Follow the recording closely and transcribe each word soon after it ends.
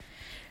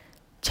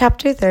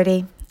Chapter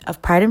 30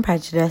 of Pride and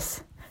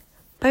Prejudice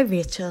by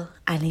Rachael,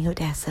 Eileen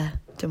Odessa,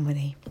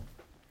 Dunwoody.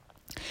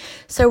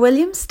 Sir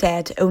William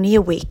stayed only a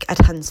week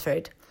at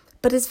Hunsford,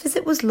 but his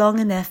visit was long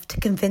enough to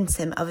convince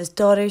him of his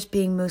daughter's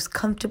being most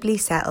comfortably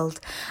settled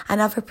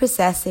and of her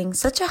possessing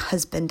such a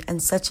husband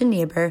and such a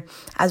neighbour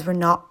as were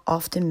not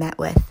often met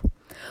with.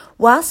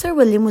 While Sir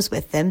William was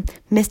with them,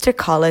 Mr.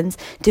 Collins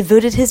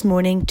devoted his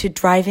morning to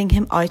driving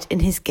him out in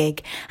his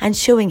gig and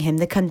showing him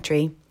the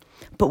country.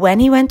 But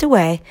when he went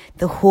away,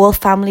 the whole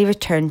family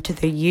returned to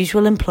their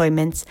usual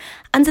employments,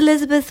 and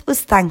Elizabeth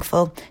was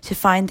thankful to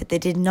find that they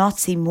did not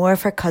see more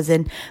of her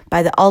cousin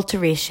by the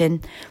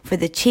alteration, for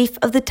the chief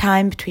of the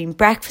time between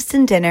breakfast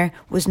and dinner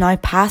was now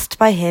passed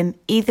by him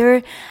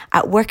either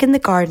at work in the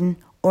garden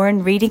or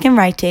in reading and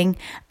writing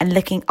and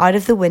looking out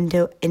of the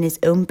window in his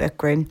own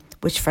book room,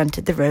 which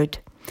fronted the road.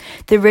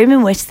 The room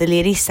in which the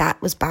lady sat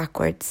was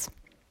backwards.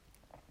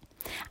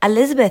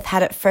 Elizabeth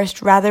had at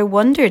first rather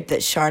wondered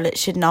that Charlotte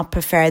should not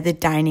prefer the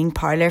dining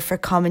parlour for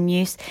common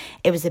use.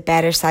 It was a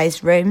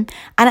better-sized room,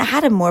 and it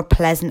had a more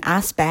pleasant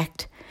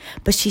aspect.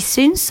 But she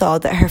soon saw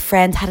that her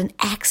friend had an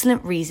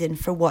excellent reason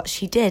for what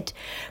she did,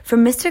 for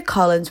Mr.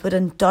 Collins would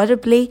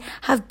undoubtedly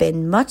have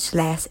been much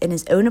less in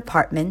his own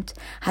apartment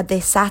had they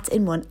sat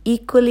in one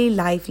equally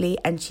lively,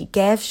 and she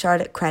gave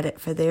Charlotte credit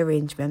for the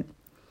arrangement.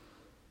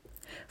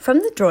 From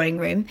the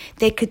drawing-room,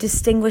 they could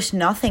distinguish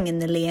nothing in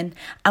the lane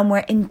and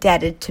were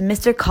indebted to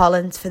Mr.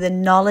 Collins for the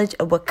knowledge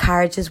of what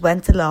carriages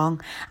went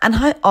along and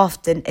how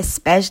often,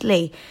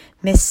 especially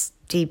Miss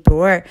de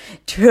Bourgh,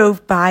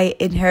 drove by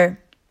in her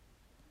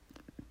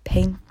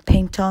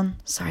painton.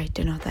 Sorry,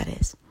 don't know what that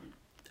is.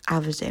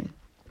 I'll resume.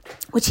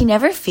 Which he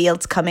never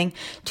failed coming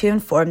to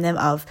inform them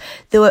of,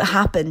 though it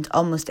happened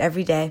almost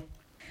every day.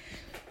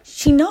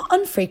 She not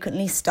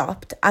unfrequently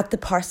stopped at the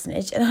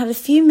parsonage and had a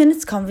few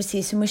minutes'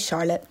 conversation with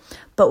Charlotte,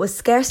 but was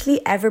scarcely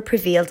ever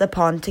prevailed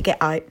upon to get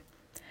out.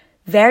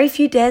 Very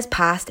few days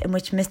passed in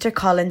which Mr.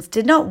 Collins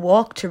did not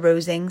walk to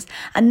Rosings,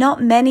 and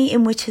not many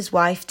in which his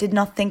wife did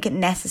not think it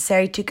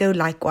necessary to go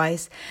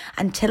likewise,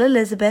 until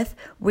Elizabeth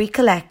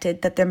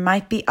recollected that there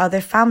might be other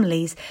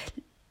families'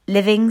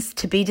 livings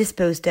to be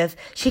disposed of.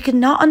 She could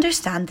not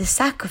understand the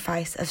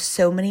sacrifice of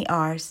so many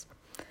hours.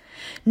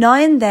 Now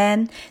and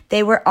then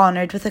they were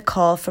honoured with a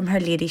call from her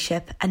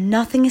ladyship, and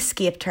nothing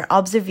escaped her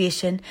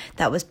observation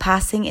that was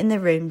passing in the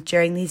room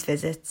during these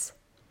visits.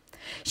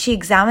 She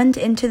examined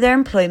into their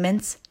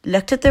employments,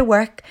 looked at their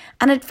work,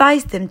 and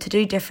advised them to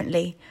do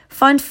differently,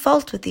 found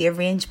fault with the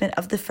arrangement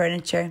of the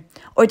furniture,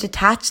 or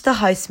detached the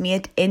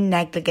housemaid in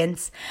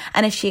negligence,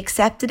 and if she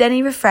accepted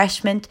any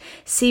refreshment,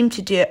 seemed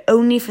to do it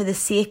only for the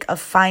sake of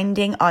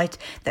finding out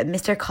that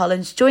Mr.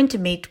 Collins' joint to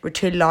meat were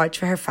too large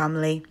for her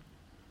family.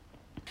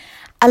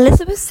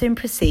 Elizabeth soon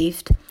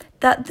perceived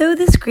that though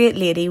this great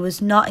lady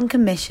was not in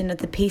commission of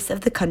the peace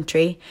of the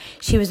country,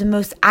 she was a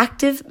most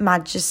active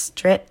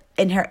magistrate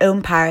in her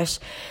own parish,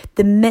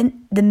 the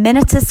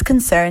minutest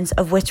concerns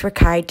of which were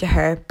carried to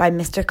her by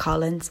Mr.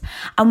 Collins,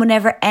 and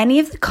whenever any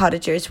of the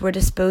cottagers were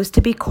disposed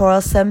to be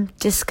quarrelsome,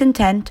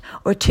 discontent,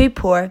 or too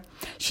poor,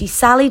 she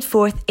sallied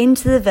forth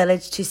into the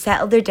village to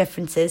settle their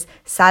differences,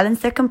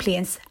 silence their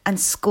complaints, and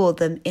scold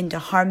them into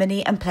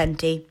harmony and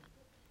plenty.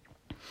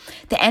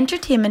 The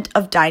entertainment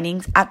of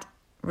dinings at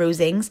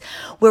Rosings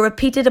were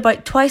repeated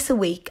about twice a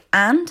week,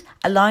 and,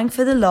 allowing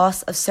for the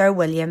loss of Sir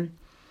William,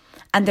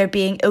 and there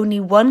being only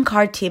one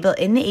card table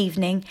in the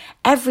evening,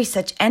 every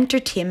such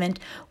entertainment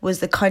was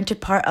the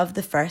counterpart of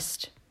the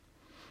first.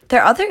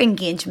 Their other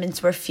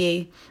engagements were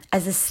few,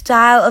 as the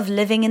style of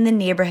living in the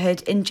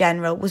neighbourhood in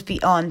general was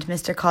beyond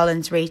Mr.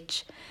 Collins'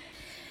 reach.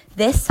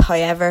 This,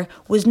 however,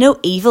 was no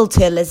evil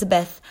to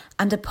Elizabeth,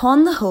 and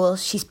upon the whole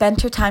she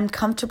spent her time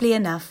comfortably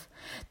enough.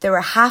 There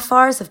were half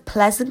hours of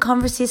pleasant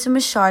conversation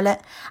with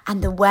Charlotte,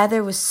 and the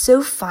weather was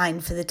so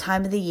fine for the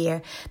time of the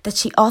year that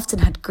she often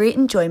had great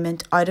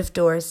enjoyment out of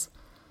doors.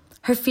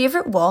 Her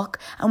favourite walk,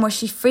 and where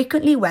she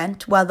frequently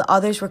went while the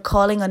others were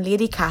calling on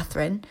Lady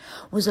Catherine,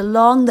 was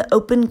along the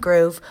open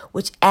grove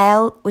which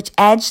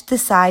edged the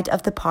side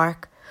of the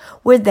park,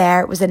 where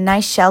there was a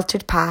nice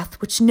sheltered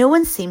path which no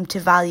one seemed to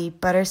value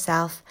but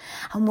herself,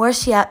 and where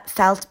she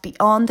felt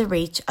beyond the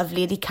reach of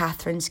Lady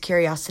Catherine's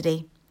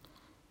curiosity.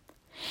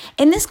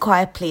 In this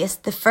quiet place,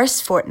 the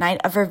first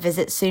fortnight of her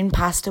visit soon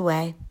passed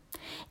away.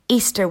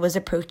 Easter was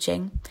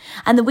approaching,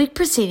 and the week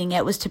preceding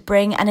it was to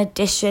bring an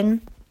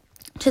addition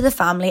to the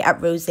family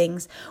at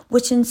Rosings,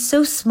 which in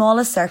so small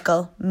a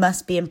circle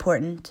must be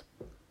important.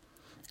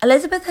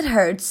 Elizabeth had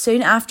heard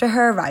soon after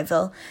her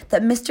arrival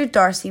that Mr.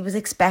 Darcy was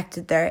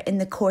expected there in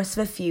the course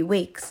of a few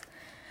weeks,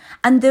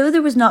 and though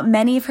there was not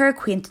many of her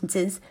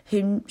acquaintances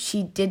whom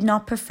she did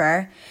not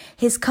prefer,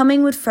 his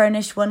coming would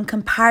furnish one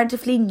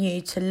comparatively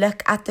new to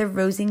look at their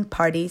Rosing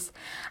parties,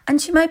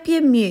 and she might be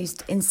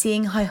amused in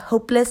seeing how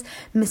hopeless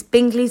Miss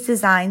Bingley's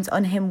designs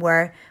on him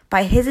were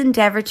by his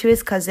endeavour to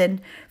his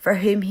cousin, for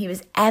whom he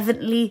was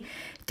evidently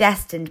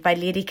destined by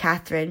Lady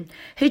Catherine,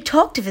 who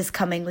talked of his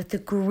coming with the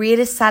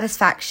greatest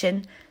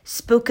satisfaction,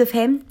 spoke of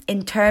him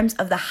in terms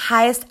of the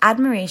highest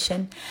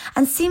admiration,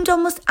 and seemed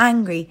almost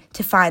angry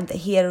to find that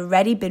he had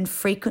already been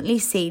frequently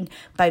seen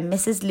by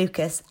Mrs.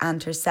 Lucas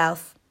and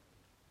herself.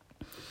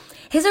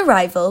 His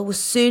arrival was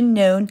soon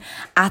known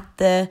at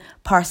the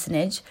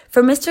parsonage,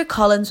 for Mr.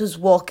 Collins was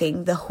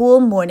walking the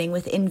whole morning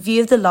within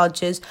view of the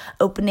lodges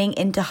opening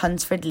into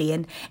Hunsford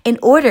Lane, in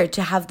order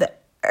to have the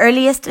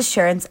earliest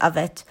assurance of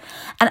it,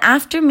 and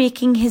after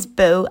making his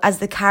bow as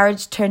the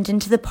carriage turned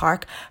into the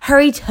park,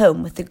 hurried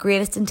home with the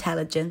greatest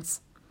intelligence.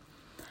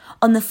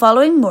 On the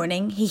following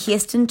morning he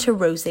hastened to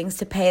Rosings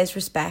to pay his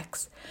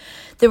respects.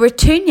 There were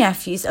 2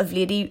 nephews of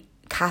Lady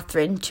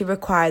Catherine to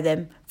require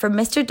them, for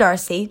Mr.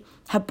 Darcy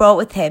had brought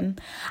with him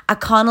a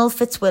Colonel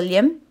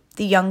Fitzwilliam,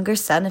 the younger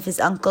son of his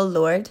uncle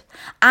Lord,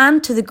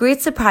 and to the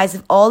great surprise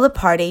of all the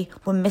party,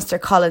 when Mr.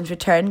 Collins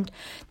returned,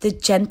 the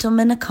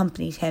gentleman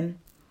accompanied him.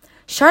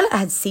 Charlotte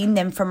had seen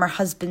them from her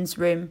husband's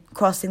room,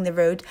 crossing the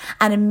road,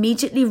 and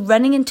immediately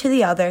running into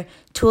the other,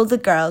 told the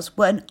girls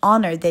what an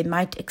honour they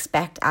might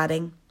expect,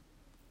 adding,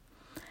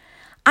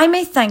 "I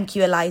may thank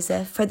you,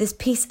 Eliza, for this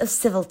piece of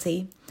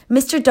civility.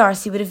 Mr.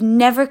 Darcy would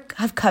never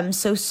have come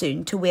so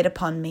soon to wait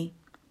upon me."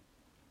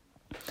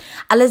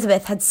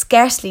 Elizabeth had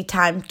scarcely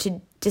time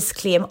to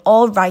disclaim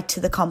all right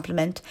to the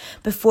compliment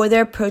before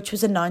their approach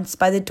was announced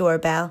by the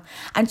doorbell,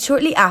 and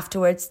shortly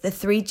afterwards the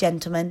 3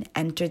 gentlemen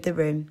entered the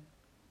room.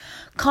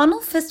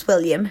 Colonel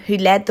Fitzwilliam, who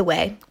led the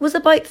way, was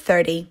about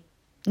 30,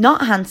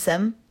 not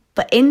handsome,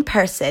 but in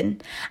person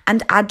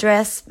and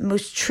address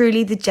most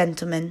truly the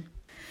gentleman.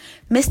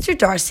 Mr.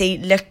 Darcy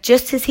looked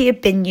just as he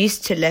had been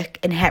used to look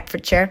in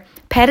Hertfordshire,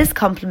 paid his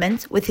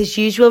compliments with his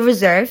usual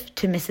reserve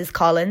to Mrs.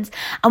 Collins,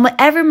 and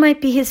whatever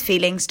might be his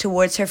feelings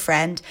towards her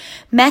friend,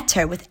 met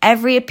her with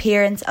every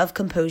appearance of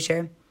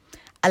composure.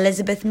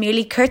 Elizabeth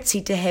merely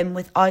curtsied to him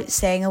without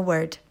saying a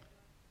word.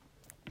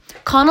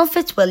 Colonel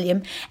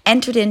Fitzwilliam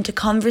entered into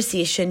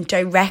conversation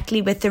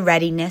directly with the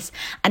readiness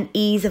and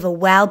ease of a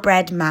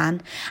well-bred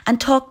man, and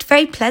talked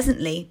very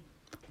pleasantly.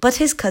 But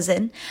his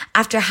cousin,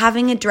 after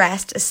having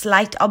addressed a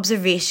slight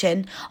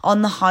observation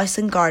on the house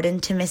and garden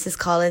to Mrs.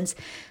 Collins,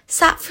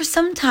 sat for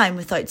some time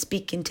without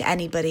speaking to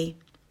anybody.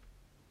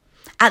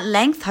 At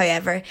length,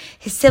 however,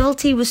 his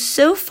civility was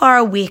so far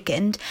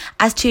awakened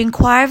as to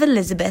inquire of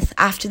Elizabeth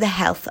after the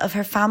health of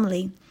her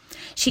family.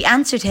 She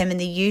answered him in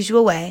the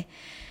usual way,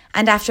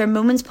 and after a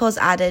moment's pause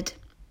added,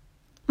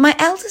 "My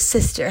eldest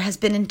sister has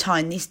been in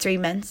town these 3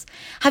 months.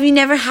 Have you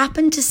never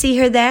happened to see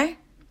her there?"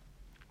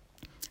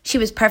 She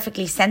was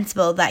perfectly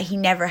sensible that he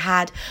never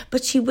had,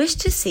 but she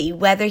wished to see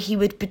whether he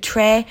would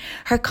betray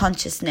her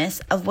consciousness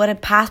of what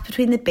had passed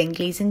between the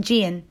Bingleys and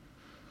Jane,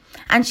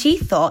 and she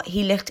thought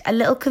he looked a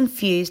little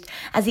confused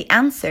as he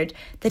answered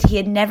that he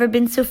had never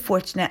been so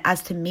fortunate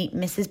as to meet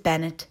Mrs.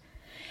 Bennet.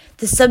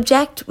 The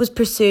subject was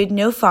pursued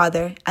no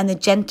farther, and the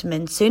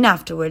gentleman soon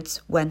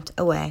afterwards went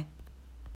away.